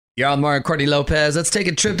You're on Mario Courtney Lopez. Let's take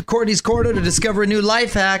a trip to Courtney's Corner to discover a new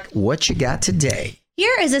life hack. What you got today?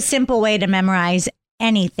 Here is a simple way to memorize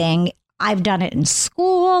anything. I've done it in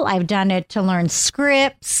school. I've done it to learn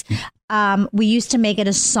scripts. We used to make it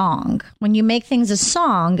a song. When you make things a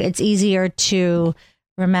song, it's easier to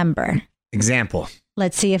remember. Example.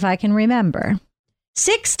 Let's see if I can remember.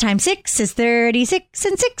 6 times 6 is 36,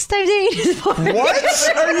 and 6 times 8 is 40.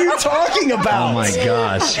 What are you talking about? Oh my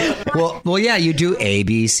gosh. Well, yeah, you do A,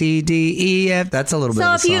 B, C, D, E, F. That's a little bit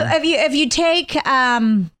of a song. So if you take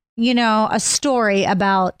a story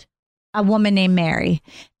about a woman named Mary.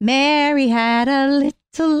 Mary had a little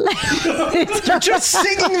You're just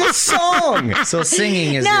singing the song. So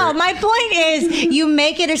singing is my point is you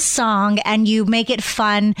make it a song and you make it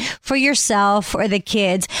fun for yourself or the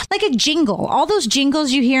kids. Like a jingle. All those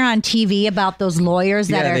jingles you hear on TV about those lawyers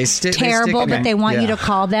that are terrible, but they want you to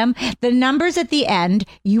call them. The numbers at the end,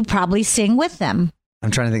 you probably sing with them.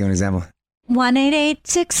 I'm trying to think of an example.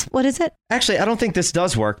 1886. What is it? Actually, I don't think this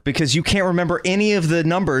does work because you can't remember any of the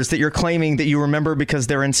numbers that you're claiming that you remember because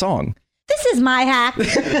they're in song. This is my hack.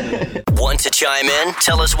 Want to chime in?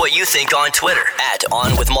 Tell us what you think on Twitter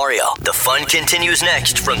 @OnWithMario. The fun continues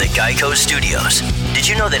next from the Geico Studios. Did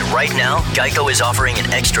you know that right now, Geico is offering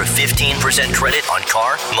an extra 15% credit on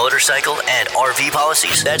car, motorcycle, and RV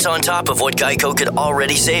policies? That's on top of what Geico could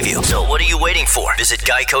already save you. So what are you waiting for? Visit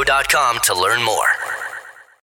Geico.com to learn more.